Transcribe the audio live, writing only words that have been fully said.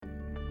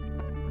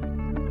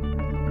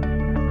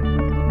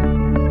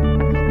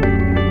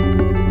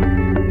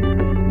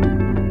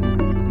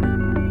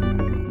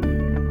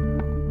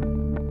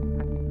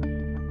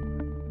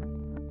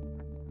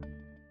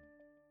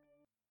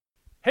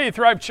Hey,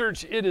 Thrive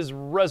Church, it is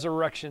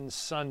Resurrection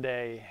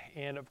Sunday,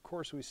 and of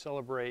course we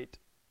celebrate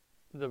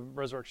the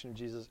resurrection of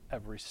Jesus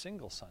every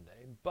single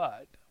Sunday,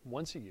 but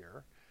once a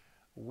year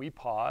we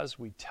pause,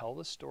 we tell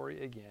the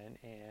story again,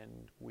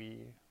 and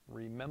we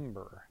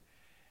remember.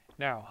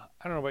 Now,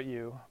 I don't know about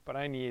you, but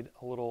I need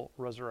a little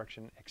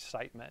resurrection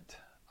excitement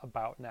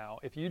about now.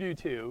 If you do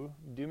too,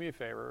 do me a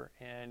favor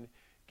and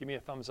give me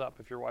a thumbs up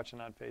if you're watching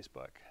on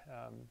Facebook.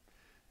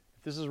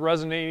 If this is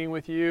resonating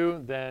with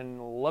you, then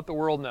let the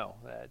world know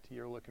that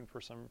you're looking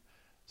for some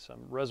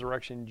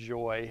resurrection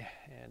joy,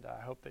 and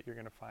I hope that you're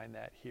going to find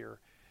that here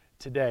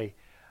today.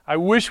 I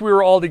wish we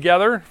were all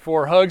together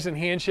for hugs and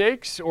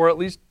handshakes, or at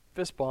least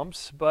fist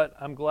bumps, but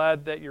I'm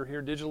glad that you're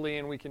here digitally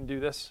and we can do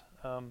this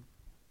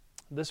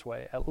this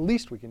way. At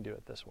least we can do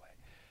it this way.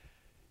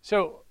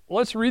 So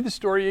let's read the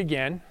story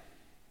again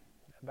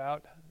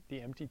about the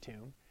empty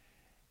tomb.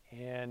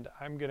 And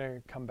I'm going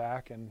to come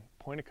back and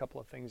point a couple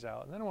of things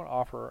out. And then I want to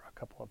offer a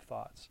couple of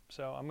thoughts.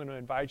 So I'm going to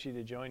invite you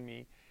to join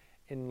me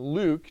in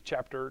Luke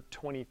chapter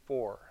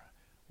 24.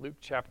 Luke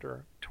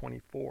chapter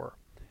 24.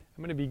 I'm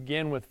going to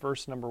begin with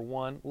verse number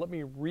 1. Let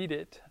me read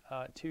it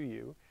to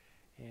you,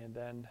 and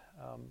then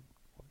we'll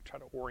try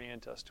to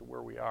orient us to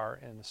where we are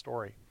in the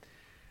story.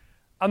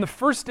 On the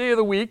first day of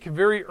the week,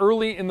 very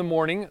early in the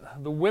morning,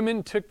 the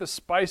women took the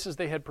spices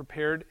they had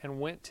prepared and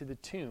went to the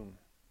tomb.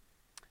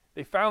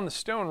 They found the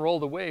stone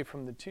rolled away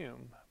from the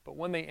tomb, but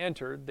when they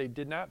entered, they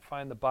did not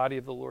find the body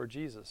of the Lord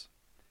Jesus.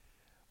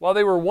 While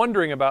they were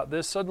wondering about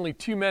this, suddenly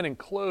 2 men in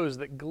clothes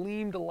that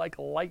gleamed like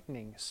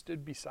lightning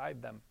stood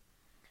beside them.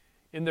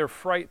 In their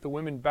fright, the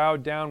women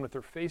bowed down with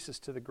their faces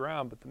to the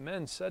ground, but the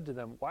men said to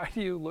them, "Why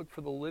do you look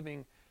for the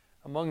living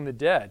among the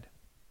dead?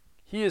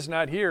 He is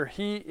not here,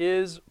 he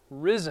is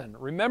risen.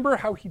 Remember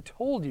how he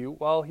told you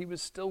while he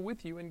was still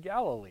with you in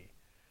Galilee.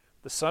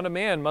 The Son of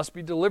Man must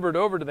be delivered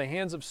over to the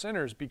hands of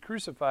sinners, be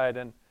crucified,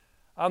 and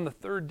on the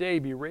third day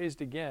be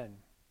raised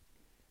again."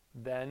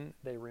 Then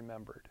they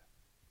remembered.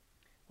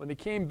 When they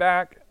came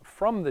back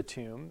from the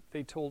tomb,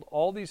 they told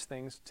all these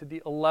things to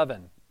the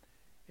 11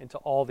 and to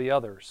all the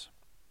others.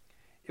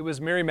 It was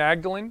Mary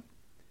Magdalene,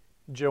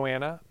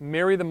 Joanna,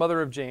 Mary the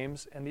mother of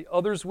James, and the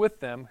others with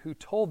them who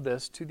told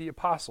this to the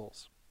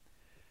apostles.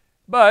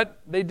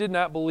 But they did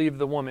not believe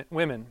the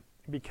women,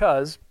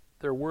 because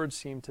their words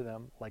seemed to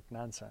them like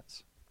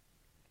nonsense.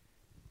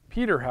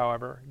 Peter,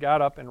 however,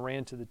 got up and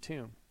ran to the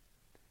tomb.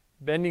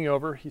 Bending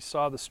over, he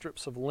saw the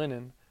strips of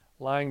linen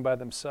lying by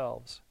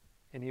themselves,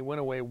 and he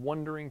went away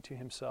wondering to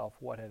himself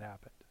what had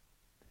happened.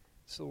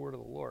 It's the word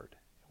of the Lord.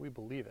 We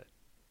believe it.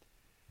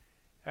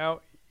 Now,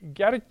 you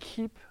got to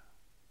keep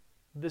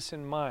this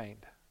in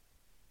mind,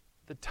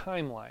 the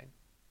timeline.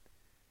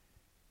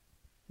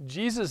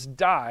 Jesus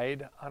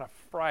died on a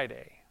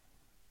Friday,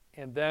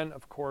 and then,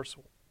 of course,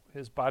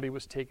 his body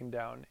was taken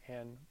down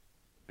and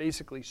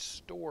basically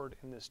stored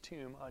in this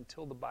tomb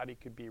until the body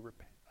could be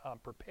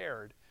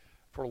prepared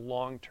for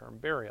long-term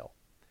burial.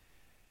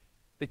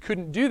 They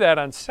couldn't do that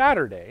on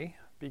Saturday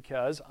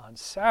because on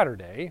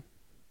Saturday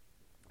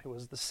it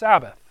was the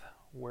Sabbath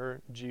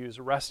where Jews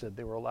rested.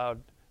 They weren't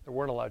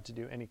allowed to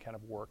do any kind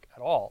of work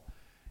at all.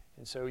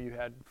 And so you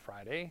had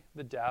Friday,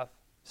 the death,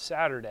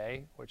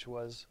 Saturday, which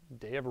was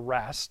day of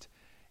rest,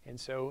 and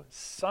so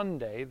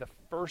Sunday, the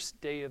first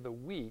day of the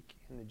week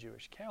in the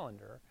Jewish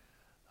calendar,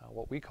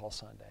 what we call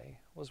Sunday,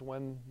 was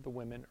when the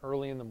women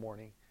early in the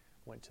morning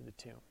went to the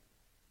tomb.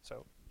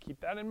 So keep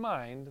that in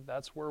mind.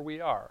 That's where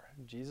we are.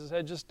 Jesus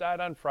had just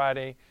died on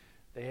Friday.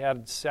 They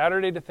had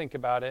Saturday to think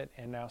about it,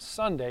 and now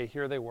Sunday,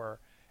 here they were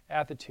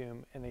at the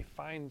tomb, and they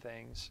find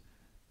things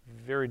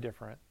very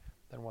different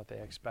than what they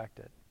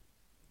expected.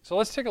 So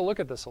let's take a look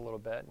at this a little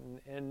bit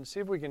and see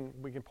if we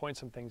can point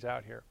some things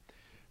out here.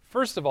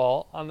 First of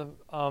all, on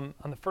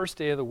the first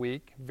day of the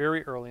week,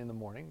 very early in the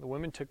morning, the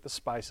women took the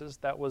spices.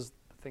 That was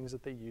things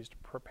that they used to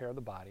prepare the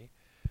body.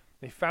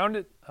 They found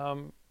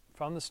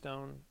the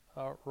stone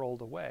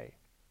rolled away,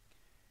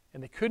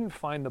 and they couldn't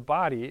find the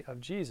body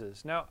of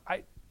Jesus. Now,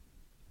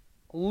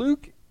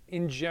 Luke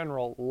in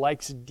general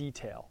likes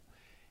detail,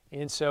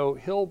 and so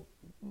he'll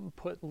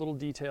put little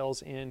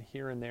details in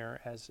here and there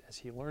as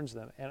he learns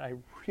them. And I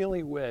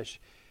really wish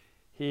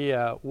he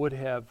would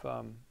have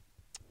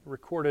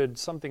recorded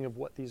something of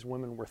what these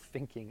women were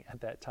thinking at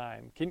that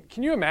time.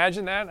 Can you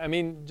imagine that? I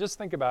mean, just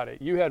think about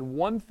it. You had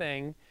one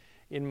thing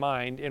in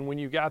mind, and when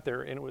you got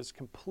there, and it was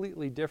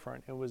completely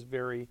different. It was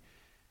very,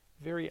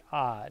 very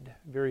odd,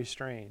 very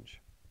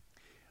strange.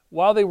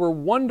 While they were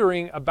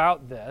wondering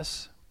about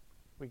this,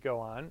 we go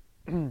on,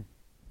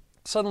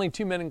 suddenly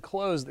 2 men in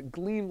clothes that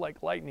gleamed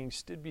like lightning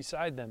stood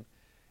beside them.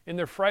 In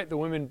their fright, the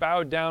women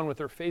bowed down with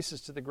their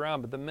faces to the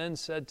ground, but the men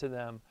said to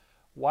them,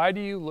 "Why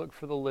do you look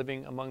for the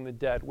living among the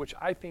dead?" Which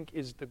I think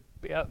is the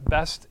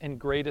best and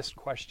greatest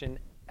question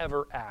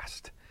ever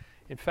asked.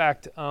 In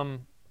fact,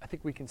 I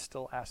think we can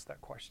still ask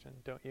that question,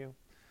 don't you?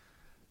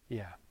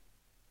 Yeah.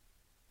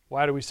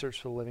 Why do we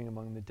search for the living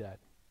among the dead?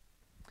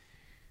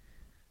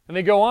 And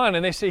they go on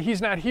and they say,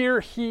 "He's not here,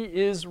 he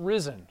is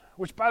risen,"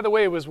 which, by the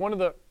way, was one of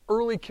the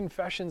early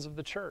confessions of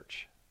the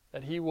church.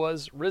 that he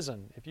was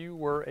risen. If you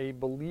were a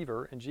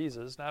believer in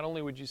Jesus, not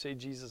only would you say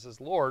Jesus is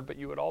Lord, but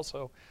you would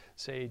also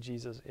say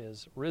Jesus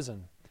is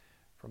risen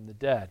from the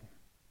dead.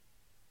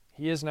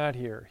 He is not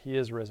here. He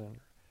is risen.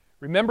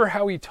 Remember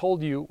how he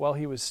told you while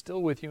he was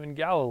still with you in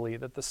Galilee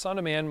that the Son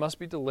of Man must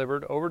be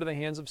delivered over to the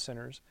hands of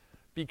sinners,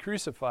 be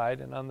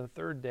crucified, and on the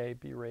third day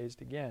be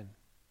raised again.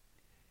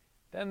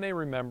 Then they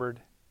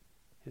remembered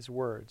his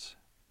words.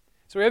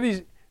 So we have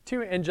these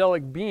two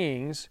angelic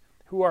beings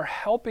who are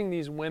helping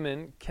these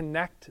women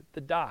connect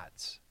the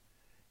dots.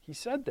 He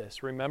said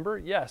this, remember?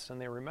 Yes, and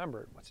they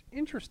remembered. What's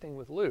interesting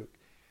with Luke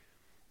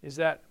is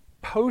that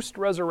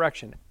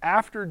post-resurrection,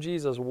 after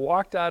Jesus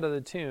walked out of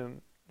the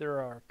tomb,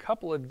 there are a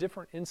couple of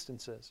different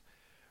instances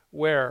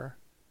where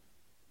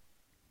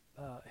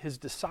his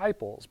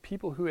disciples,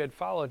 people who had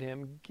followed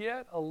him,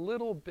 get a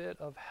little bit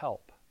of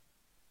help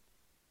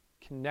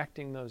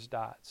connecting those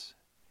dots.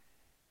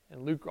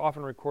 And Luke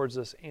often records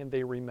this, and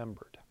they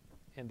remembered.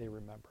 And they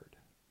remembered.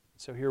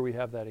 So here we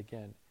have that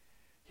again.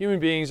 Human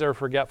beings are a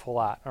forgetful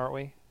lot, aren't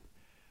we?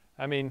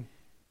 I mean,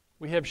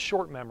 we have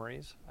short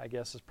memories, I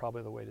guess is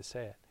probably the way to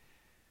say it.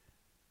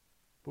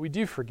 But we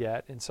do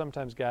forget, and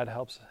sometimes God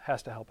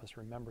has to help us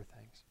remember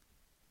things.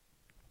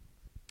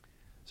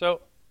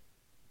 So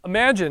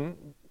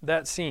imagine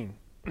that scene.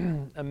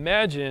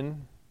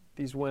 Imagine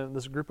these women,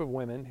 this group of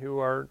women who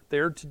are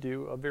there to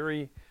do a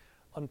very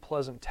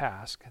unpleasant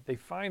task. They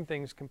find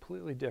things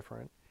completely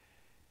different.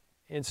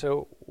 And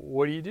so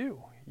what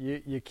do?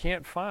 You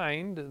can't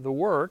find the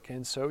work,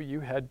 and so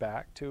you head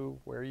back to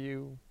where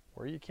you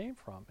came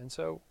from. And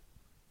so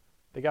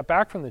they got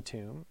back from the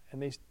tomb,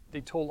 and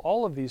they told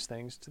all of these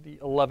things to the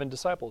 11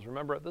 disciples.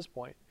 Remember, at this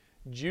point,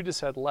 Judas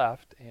had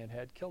left and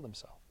had killed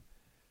himself.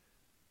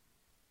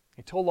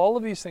 He told all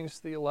of these things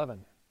to the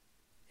 11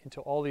 and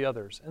to all the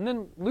others. And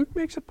then Luke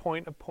makes a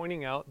point of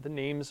pointing out the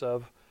names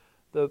of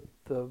the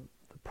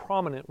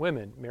prominent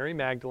women, Mary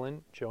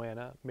Magdalene,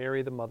 Joanna,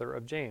 Mary the mother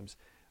of James.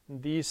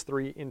 These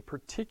three in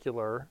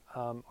particular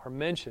are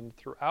mentioned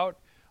throughout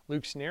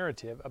Luke's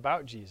narrative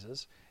about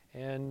Jesus,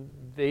 and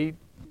they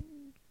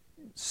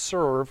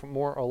serve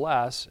more or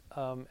less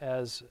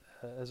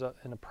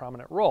in a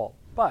prominent role.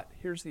 But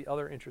here's the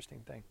other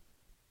interesting thing.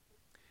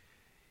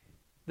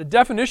 The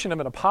definition of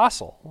an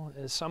apostle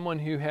is someone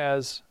who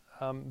has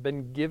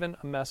been given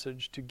a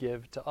message to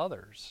give to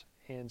others.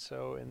 And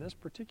so in this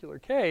particular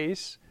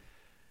case,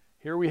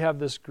 here we have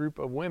this group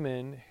of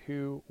women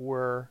who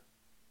were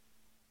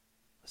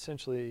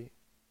essentially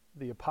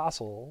the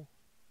apostle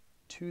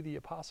to the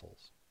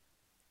apostles.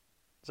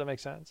 Does that make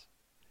sense?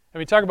 I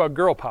mean, talk about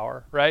girl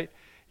power, right?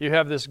 You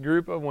have this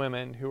group of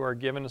women who are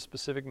given a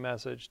specific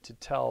message to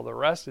tell the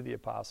rest of the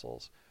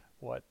apostles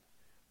what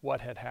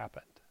had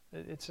happened.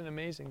 It's an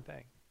amazing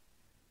thing.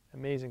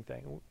 Amazing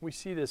thing. We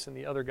see this in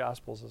the other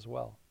Gospels as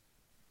well.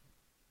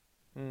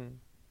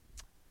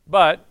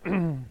 But,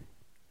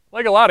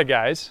 like a lot of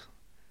guys,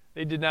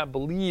 they did not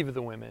believe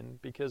the women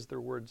because their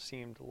words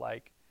seemed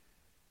like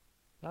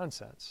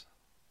nonsense.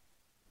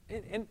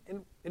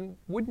 And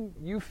wouldn't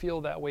you feel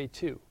that way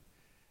too?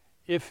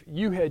 If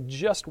you had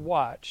just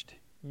watched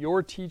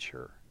your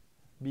teacher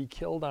be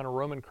killed on a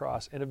Roman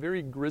cross in a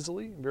very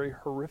grisly, very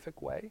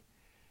horrific way,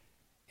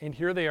 and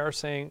here they are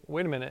saying,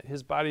 wait a minute,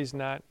 his body's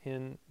not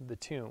in the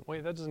tomb.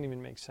 Wait, that doesn't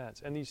even make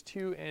sense. And these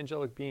two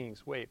angelic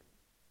beings, wait,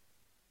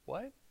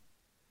 what?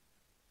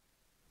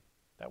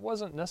 That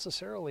wasn't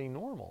necessarily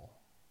normal.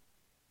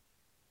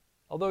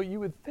 Although you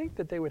would think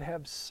that they would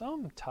have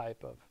some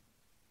type of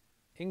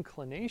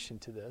inclination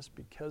to this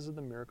because of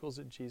the miracles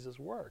that Jesus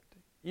worked.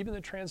 Even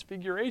the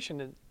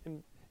transfiguration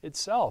in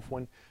itself,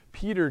 when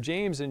Peter,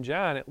 James, and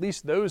John, at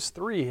least those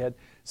three, had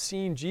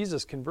seen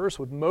Jesus converse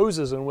with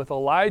Moses and with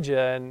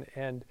Elijah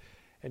and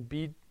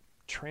be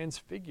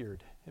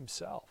transfigured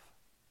himself.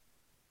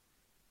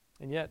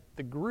 And yet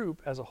the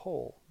group as a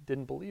whole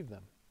didn't believe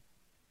them.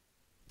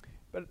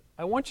 But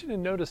I want you to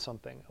notice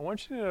something. I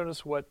want you to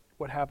notice what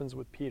happens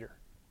with Peter.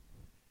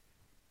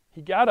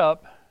 He got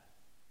up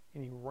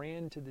and he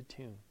ran to the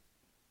tomb.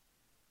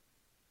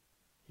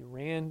 He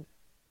ran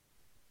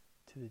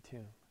to the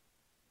tomb.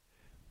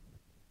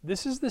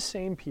 This is the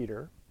same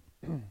Peter.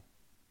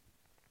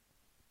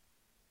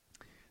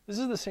 This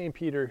is the same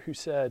Peter who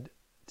said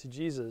to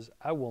Jesus,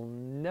 I will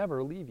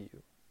never leave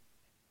you,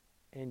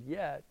 and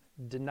yet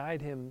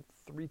denied him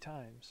 3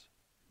 times.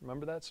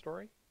 Remember that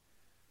story?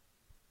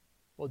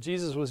 Well,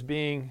 Jesus was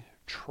being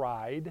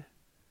tried.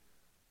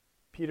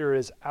 Peter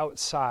is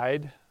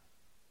outside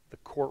the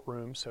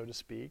courtroom, so to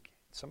speak.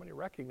 Somebody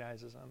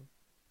recognizes him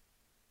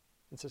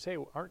and says, hey,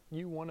 aren't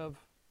you one of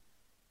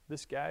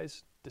this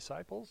guy's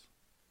disciples?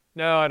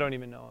 No, I don't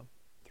even know him.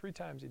 3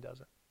 times he does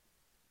it.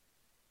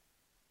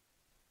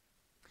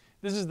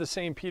 This is the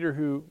same Peter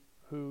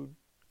who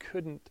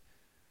couldn't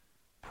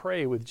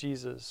pray with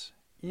Jesus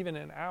even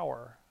an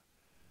hour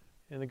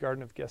in the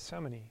Garden of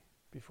Gethsemane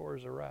before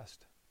his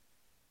arrest.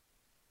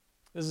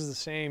 This is the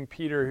same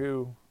Peter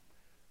who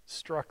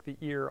struck the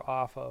ear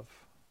off of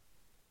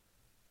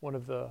one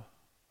of the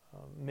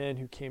men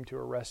who came to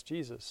arrest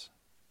Jesus.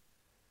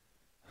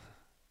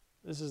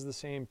 This is the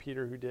same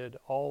Peter who did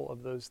all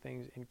of those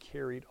things and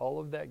carried all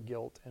of that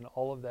guilt and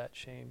all of that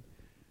shame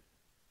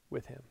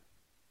with him.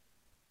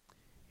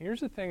 Here's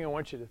the thing I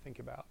want you to think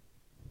about.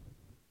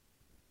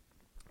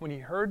 When he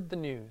heard the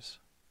news,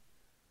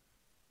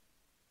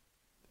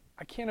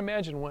 I can't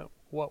imagine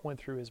what went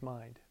through his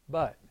mind,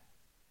 but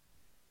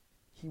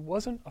he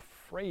wasn't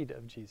afraid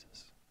of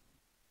Jesus.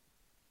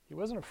 He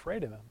wasn't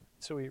afraid of him,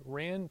 so he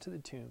ran to the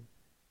tomb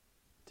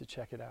to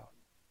check it out.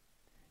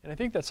 And I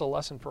think that's a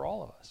lesson for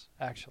all of us,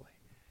 actually,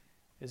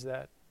 is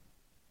that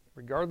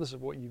regardless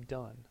of what you've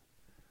done,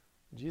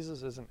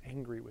 Jesus isn't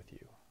angry with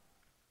you.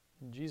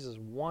 Jesus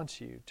wants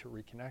you to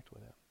reconnect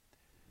with him.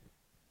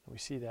 And we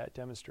see that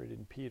demonstrated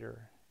in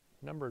Peter,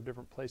 a number of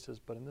different places,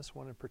 but in this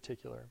one in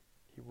particular,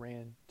 he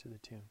ran to the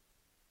tomb.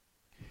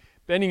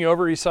 Bending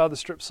over, he saw the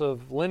strips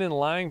of linen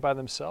lying by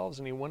themselves,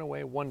 and he went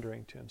away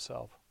wondering to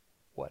himself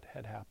what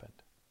had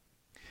happened.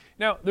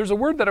 Now, there's a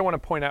word that I want to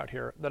point out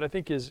here that I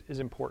think is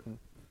important.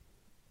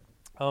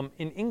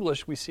 In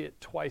English, we see it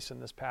twice in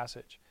this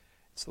passage.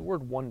 It's the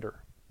word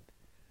wonder.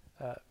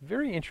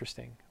 Very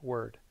interesting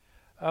word.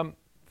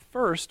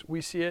 First,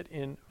 we see it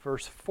in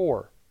verse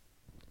 4.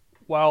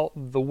 While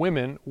the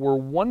women were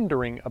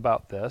wondering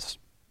about this,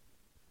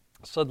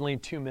 suddenly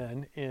two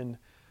men in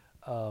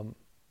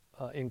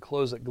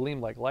clothes that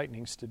gleamed like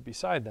lightning stood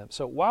beside them.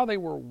 So while they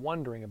were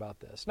wondering about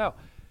this. Now,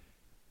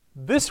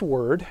 this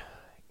word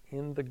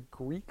in the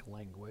Greek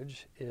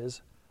language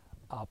is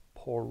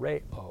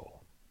aporeo.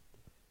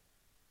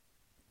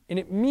 And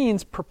it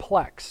means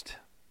perplexed.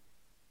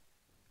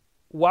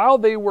 While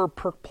they were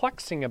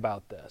perplexing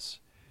about this,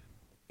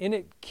 and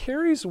it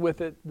carries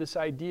with it this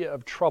idea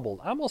of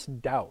troubled,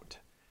 almost doubt.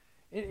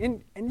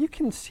 And you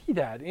can see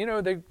that. You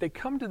know, they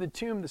come to the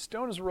tomb, the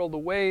stone is rolled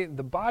away,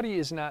 the body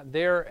is not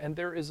there, and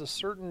there is a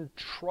certain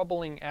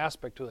troubling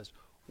aspect to this.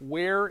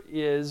 Where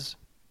is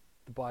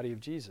the body of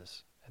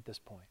Jesus at this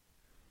point?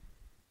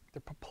 They're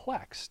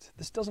perplexed.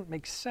 This doesn't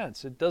make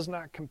sense. It does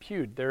not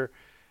compute.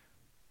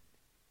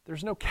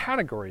 There's no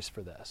categories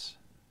for this.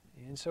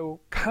 And so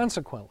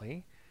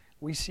consequently,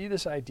 we see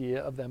this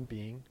idea of them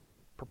being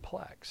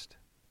perplexed.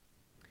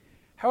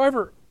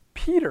 However,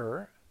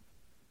 Peter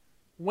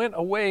went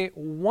away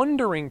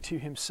wondering to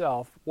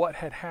himself what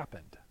had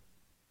happened.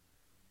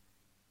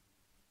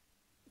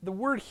 The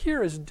word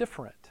here is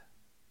different.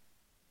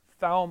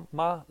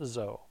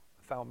 Thaumazo.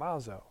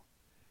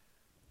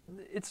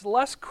 It's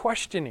less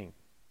questioning.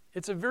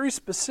 It's a very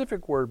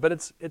specific word, but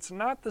it's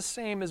not the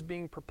same as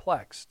being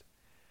perplexed.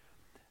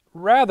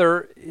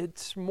 Rather,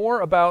 it's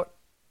more about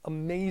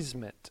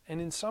amazement,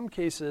 and in some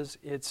cases,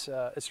 it's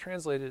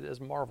translated as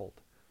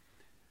marveled.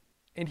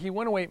 And he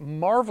went away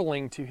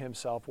marveling to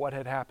himself what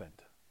had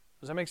happened.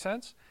 Does that make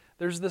sense?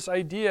 There's this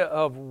idea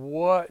of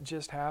what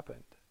just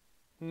happened.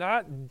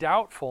 Not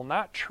doubtful,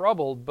 not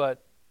troubled,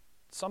 but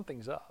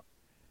something's up.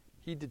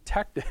 He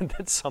detected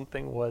that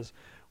something was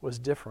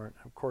different.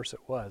 Of course it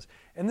was.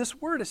 And this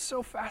word is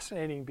so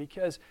fascinating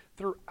because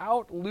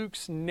throughout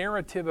Luke's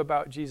narrative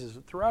about Jesus,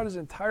 throughout his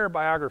entire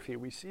biography,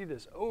 we see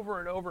this over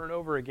and over and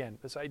over again,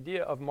 this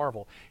idea of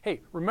marvel.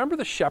 Hey, remember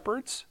the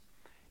shepherds?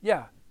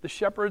 Yeah, the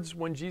shepherds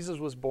when Jesus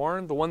was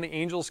born, the one the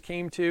angels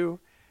came to,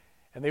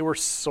 and they were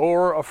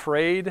sore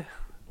afraid.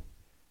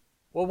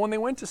 Well, when they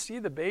went to see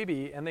the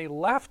baby and they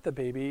left the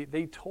baby,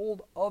 they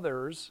told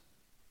others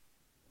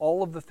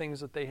all of the things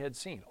that they had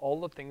seen, all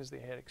the things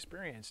they had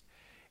experienced.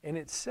 And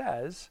it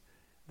says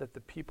that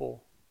the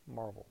people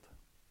marveled.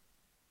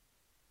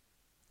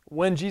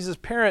 When Jesus'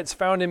 parents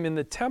found him in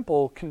the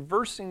temple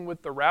conversing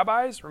with the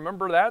rabbis,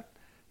 remember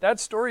that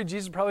story?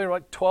 Jesus was probably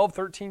like 12,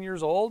 13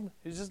 years old.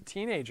 He was just a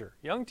teenager,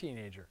 young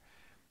teenager.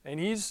 And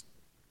he's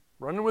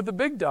running with the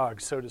big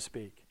dogs, so to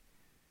speak.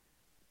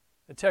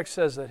 The text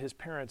says that his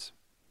parents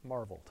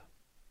marveled.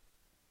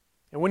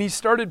 And when he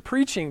started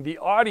preaching, the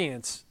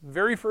audience,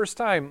 very first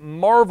time,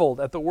 marveled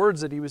at the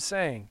words that he was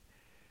saying.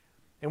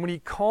 And when he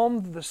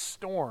calmed the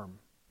storm,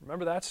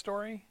 remember that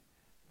story?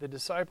 The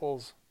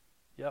disciples,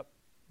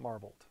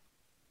 marveled.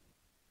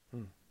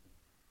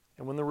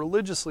 And when the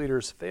religious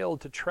leaders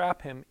failed to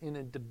trap him in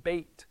a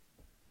debate,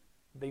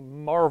 they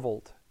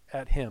marveled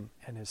at him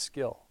and his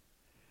skill.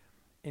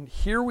 And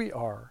here we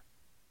are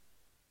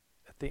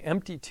at the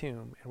empty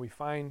tomb, and we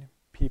find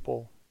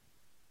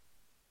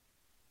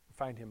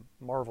him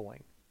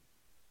marveling.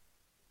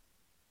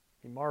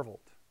 He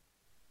marveled.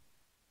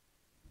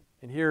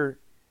 And here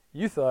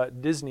you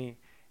thought Disney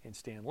and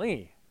Stan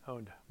Lee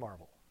owned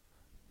Marvel.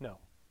 No,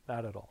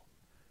 not at all.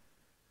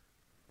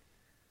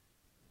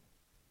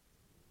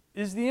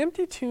 Is the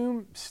empty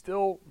tomb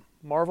still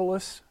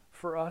marvelous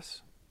for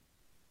us?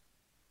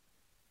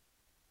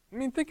 I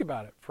mean, think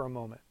about it for a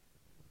moment.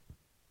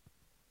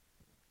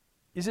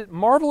 Is it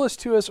marvelous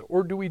to us,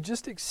 or do we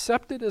just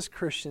accept it as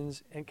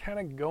Christians and kind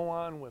of go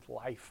on with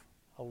life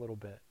a little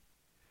bit?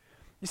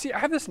 You see, I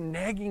have this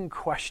nagging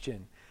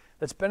question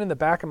that's been in the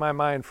back of my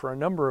mind for a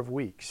number of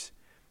weeks.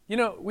 You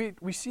know,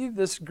 we see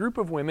this group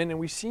of women, and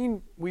we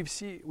see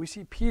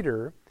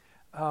Peter,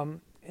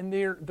 and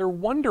they're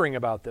wondering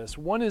about this.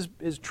 One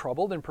is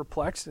troubled and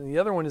perplexed, and the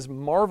other one is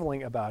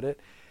marveling about it.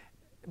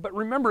 But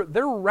remember,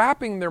 they're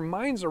wrapping their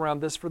minds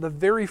around this for the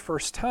very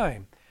first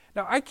time.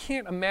 Now, I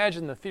can't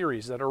imagine the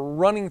theories that are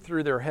running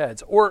through their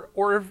heads, or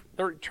if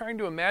they're trying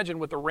to imagine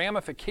what the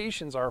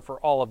ramifications are for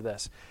all of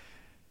this.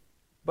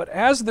 But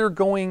as they're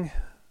going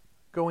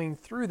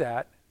through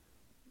that,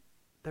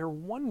 they're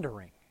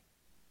wondering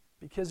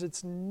because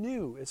it's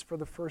new, it's for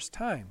the first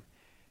time.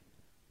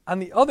 On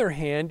the other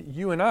hand,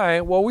 you and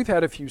I, well, we've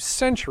had a few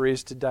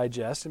centuries to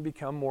digest and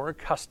become more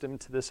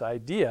accustomed to this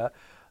idea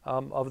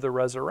of the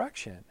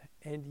resurrection.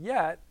 And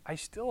yet, I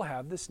still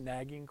have this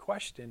nagging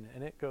question,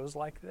 and it goes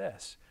like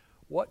this.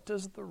 What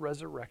does the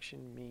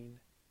resurrection mean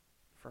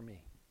for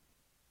me?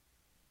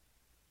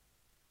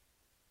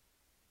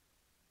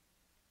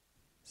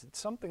 Is it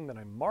something that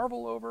I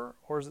marvel over,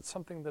 or is it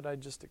something that I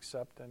just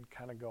accept and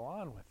kind of go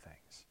on with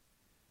things?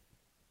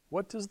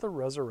 What does the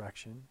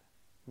resurrection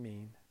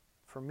mean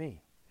for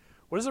me?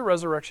 What does the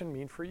resurrection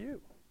mean for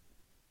you,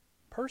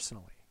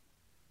 personally?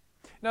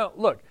 Now,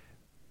 look,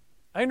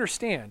 I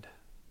understand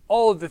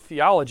all of the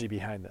theology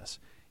behind this.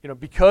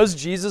 Because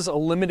Jesus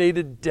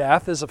eliminated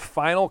death as a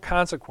final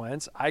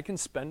consequence, I can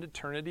spend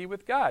eternity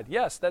with God.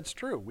 Yes, that's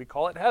true. We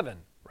call it heaven,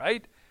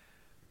 right?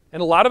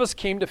 And a lot of us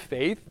came to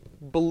faith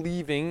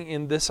believing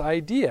in this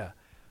idea.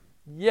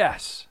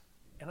 Yes,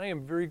 and I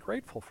am very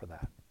grateful for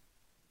that.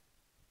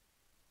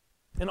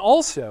 And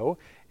also,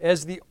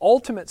 as the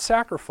ultimate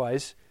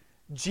sacrifice,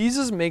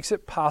 Jesus makes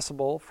it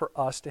possible for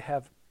us to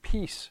have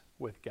peace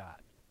with God.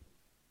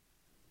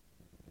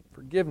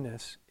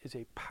 Forgiveness is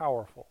a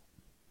powerful,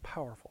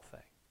 powerful thing.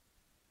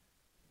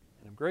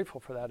 And I'm grateful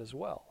for that as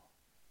well.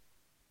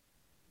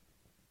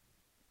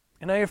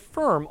 And I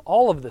affirm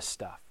all of this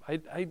stuff. I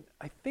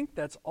think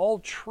that's all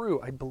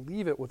true. I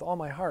believe it with all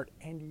my heart.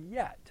 And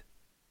yet,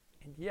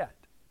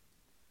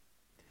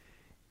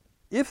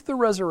 if the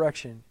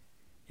resurrection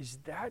is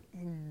that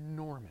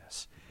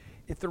enormous,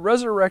 if the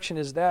resurrection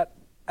is that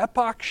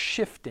epoch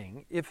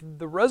shifting, if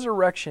the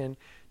resurrection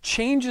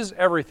changes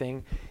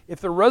everything,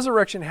 if the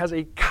resurrection has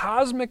a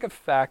cosmic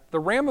effect, the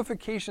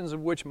ramifications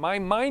of which my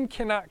mind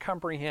cannot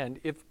comprehend,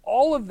 if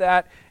all of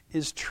that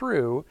is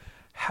true,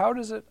 how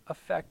does it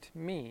affect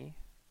me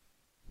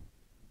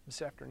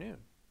this afternoon?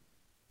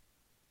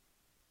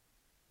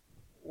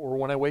 Or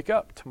when I wake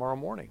up tomorrow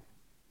morning?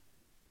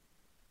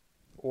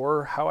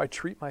 Or how I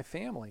treat my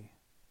family,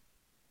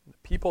 the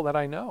people that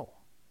I know,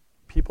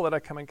 people that I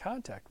come in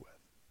contact with?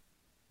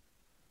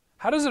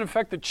 How does it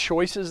affect the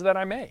choices that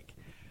I make?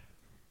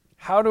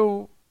 How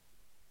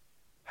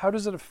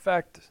does it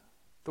affect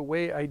the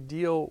way I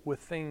deal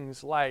with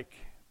things like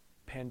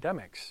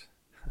pandemics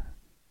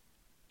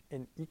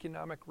and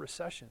economic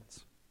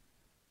recessions?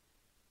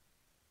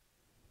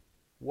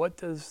 What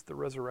does the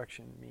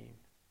resurrection mean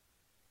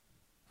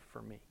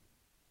for me?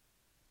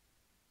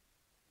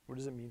 What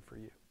does it mean for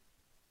you?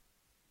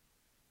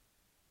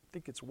 I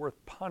think it's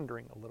worth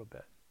pondering a little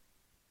bit.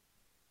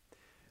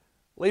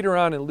 Later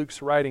on in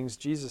Luke's writings,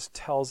 Jesus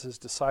tells his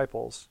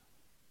disciples,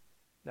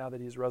 now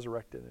that he's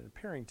resurrected and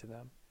appearing to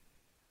them,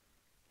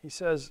 he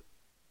says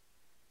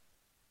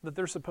that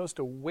they're supposed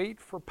to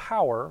wait for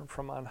power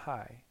from on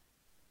high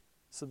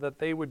so that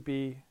they would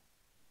be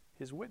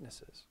his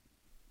witnesses.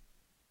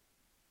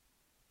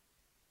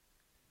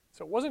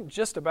 So it wasn't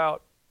just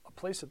about a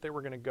place that they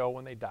were going to go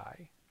when they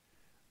die,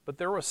 but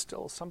there was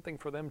still something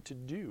for them to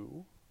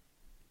do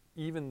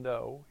even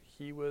though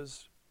he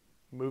was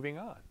moving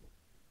on,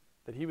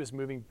 that he was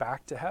moving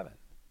back to heaven.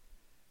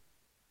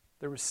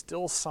 There was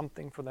still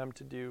something for them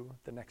to do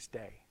the next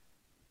day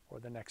or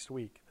the next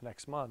week, the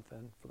next month,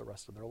 and for the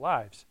rest of their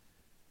lives.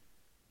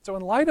 So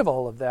in light of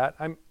all of that,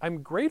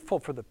 I'm grateful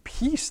for the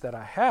peace that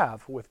I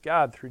have with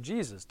God through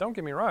Jesus. Don't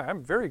get me wrong,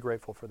 I'm very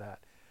grateful for that.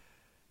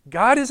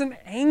 God isn't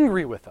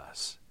angry with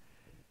us.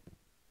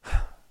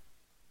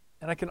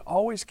 And I can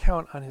always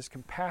count on his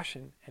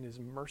compassion and his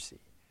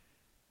mercy.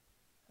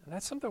 And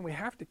that's something we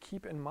have to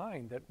keep in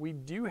mind, that we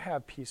do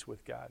have peace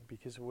with God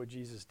because of what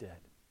Jesus did.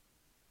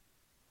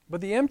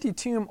 But the empty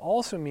tomb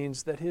also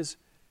means that his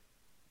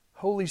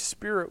Holy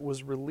Spirit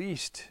was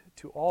released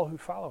to all who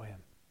follow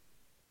him.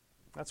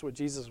 That's what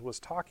Jesus was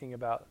talking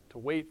about, to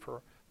wait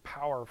for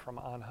power from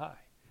on high.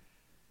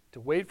 To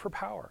wait for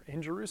power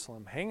in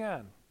Jerusalem. Hang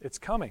on, it's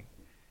coming.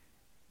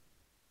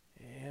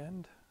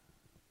 And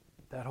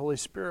that Holy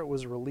Spirit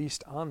was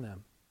released on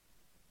them.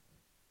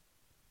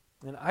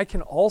 And I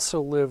can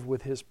also live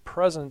with his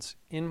presence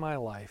in my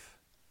life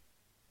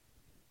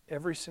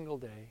every single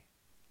day,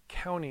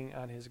 counting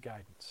on his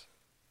guidance.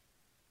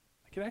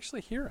 I can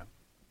actually hear him.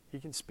 He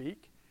can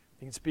speak.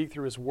 He can speak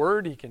through his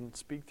word. He can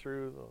speak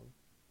through the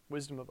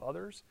wisdom of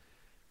others.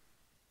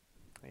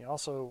 He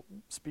also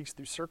speaks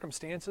through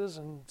circumstances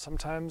and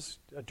sometimes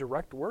a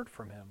direct word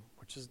from him,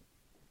 which is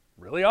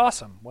really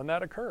awesome when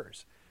that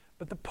occurs.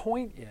 But the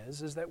point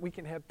is that we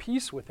can have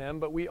peace with him,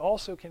 but we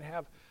also can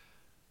have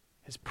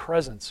his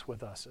presence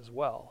with us as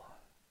well.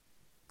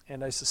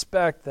 And I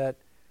suspect that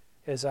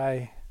as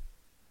I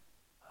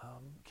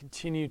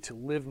continue to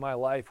live my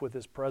life with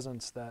his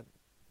presence, that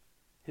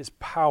his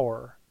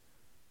power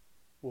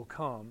will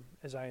come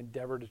as I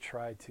endeavor to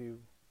try to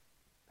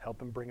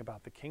help him bring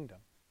about the kingdom.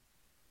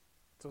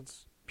 So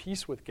it's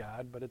peace with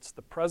God, but it's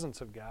the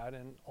presence of God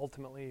and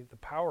ultimately the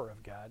power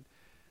of God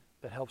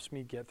that helps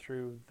me get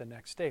through the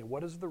next day.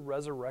 What does the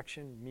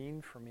resurrection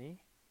mean for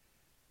me?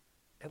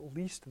 At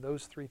least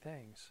those three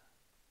things.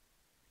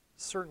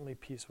 Certainly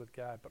peace with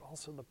God, but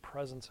also the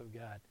presence of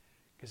God,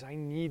 because I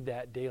need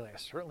that daily. I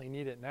certainly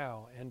need it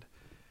now, and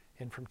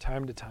from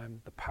time to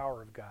time, the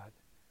power of God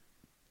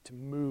to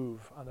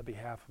move on the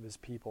behalf of his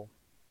people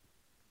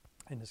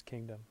in his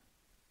kingdom.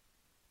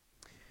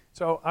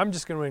 So I'm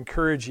just going to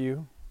encourage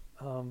you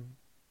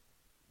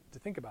to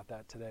think about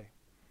that today.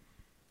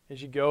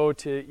 As you go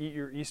to eat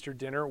your Easter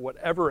dinner,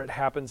 whatever it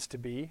happens to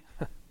be,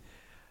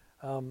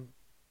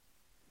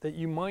 that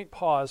you might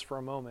pause for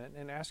a moment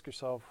and ask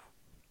yourself,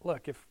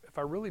 look, if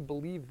I really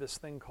believe this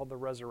thing called the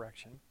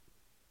resurrection,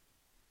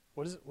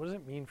 what does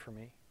it mean for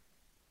me?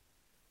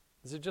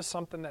 Is it just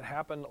something that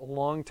happened a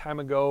long time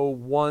ago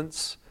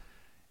once,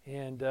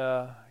 and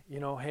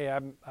hey,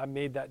 I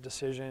made that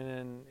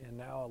decision and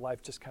now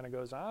life just kind of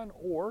goes on?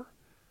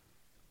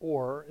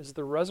 Or is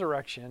the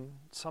resurrection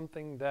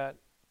something that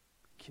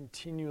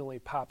continually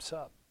pops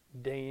up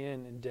day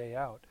in and day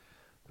out?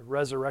 The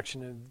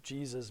resurrection of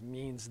Jesus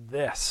means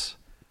this: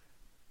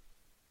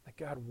 that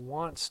God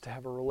wants to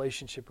have a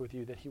relationship with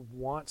you, that he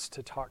wants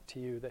to talk to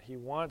you, that he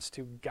wants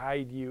to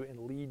guide you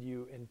and lead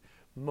you in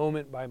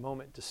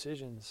moment-by-moment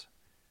decisions.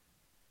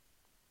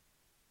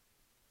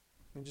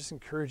 I just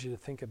encourage you to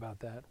think about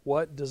that.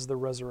 What does the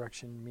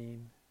resurrection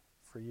mean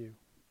for you?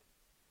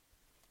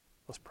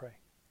 Let's pray.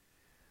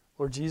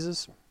 Lord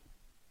Jesus,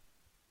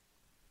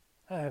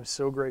 I am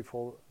so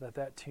grateful that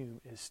that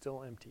tomb is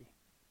still empty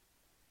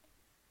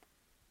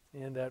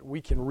and that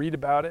we can read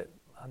about it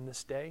on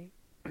this day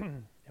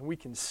and we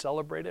can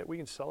celebrate it. We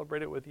can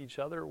celebrate it with each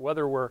other,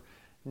 whether we're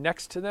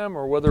next to them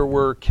or whether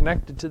we're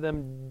connected to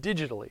them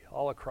digitally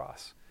all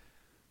across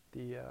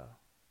the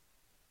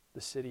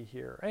city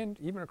here and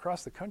even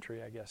across the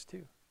country, I guess,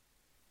 too.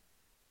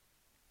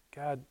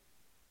 God,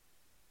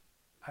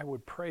 I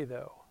would pray,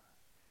 though,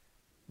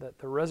 that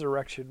the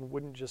resurrection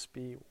wouldn't just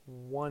be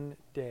one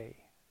day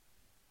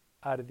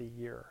out of the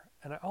year.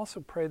 And I also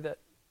pray that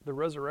the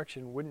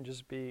resurrection wouldn't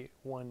just be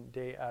one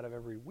day out of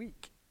every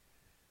week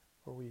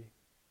where we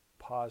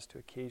pause to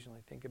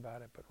occasionally think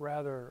about it, but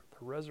rather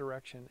the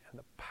resurrection and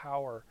the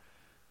power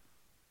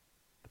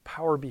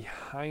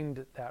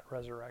behind that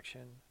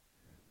resurrection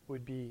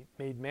would be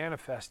made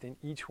manifest in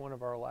each one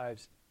of our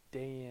lives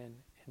day in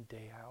and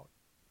day out.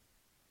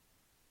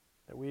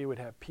 That we would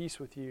have peace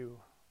with you,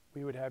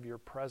 we would have your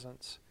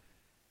presence,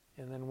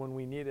 and then when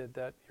we needed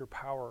that, your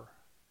power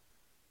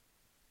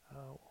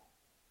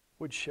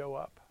would show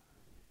up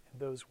in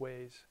those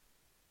ways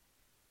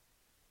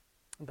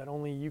that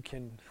only you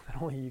can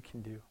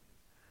do.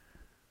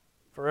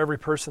 For every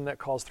person that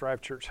calls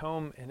Thrive Church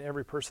home and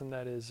every person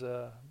that is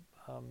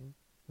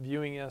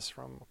viewing us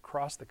from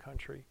across the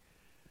country,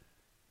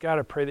 God,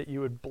 I pray that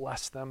you would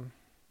bless them.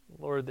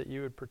 Lord, that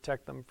you would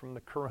protect them from the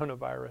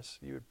coronavirus.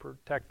 You would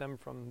protect them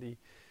from the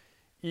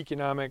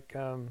economic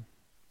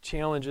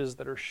challenges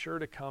that are sure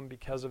to come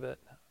because of it.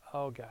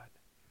 Oh, God,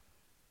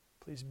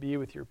 please be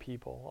with your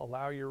people.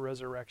 Allow your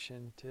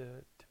resurrection to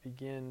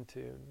begin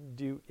to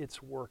do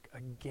its work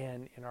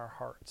again in our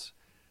hearts,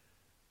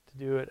 to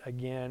do it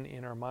again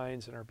in our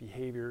minds and our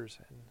behaviors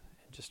and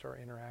just our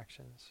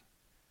interactions.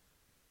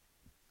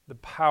 The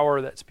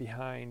power that's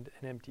behind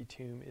an empty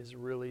tomb is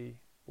really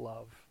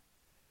love.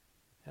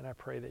 And I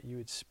pray that you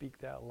would speak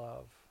that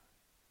love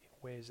in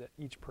ways that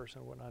each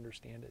person would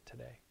understand it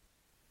today.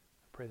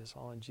 I pray this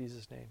all in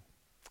Jesus' name.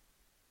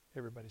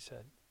 Everybody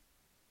said,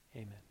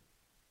 amen.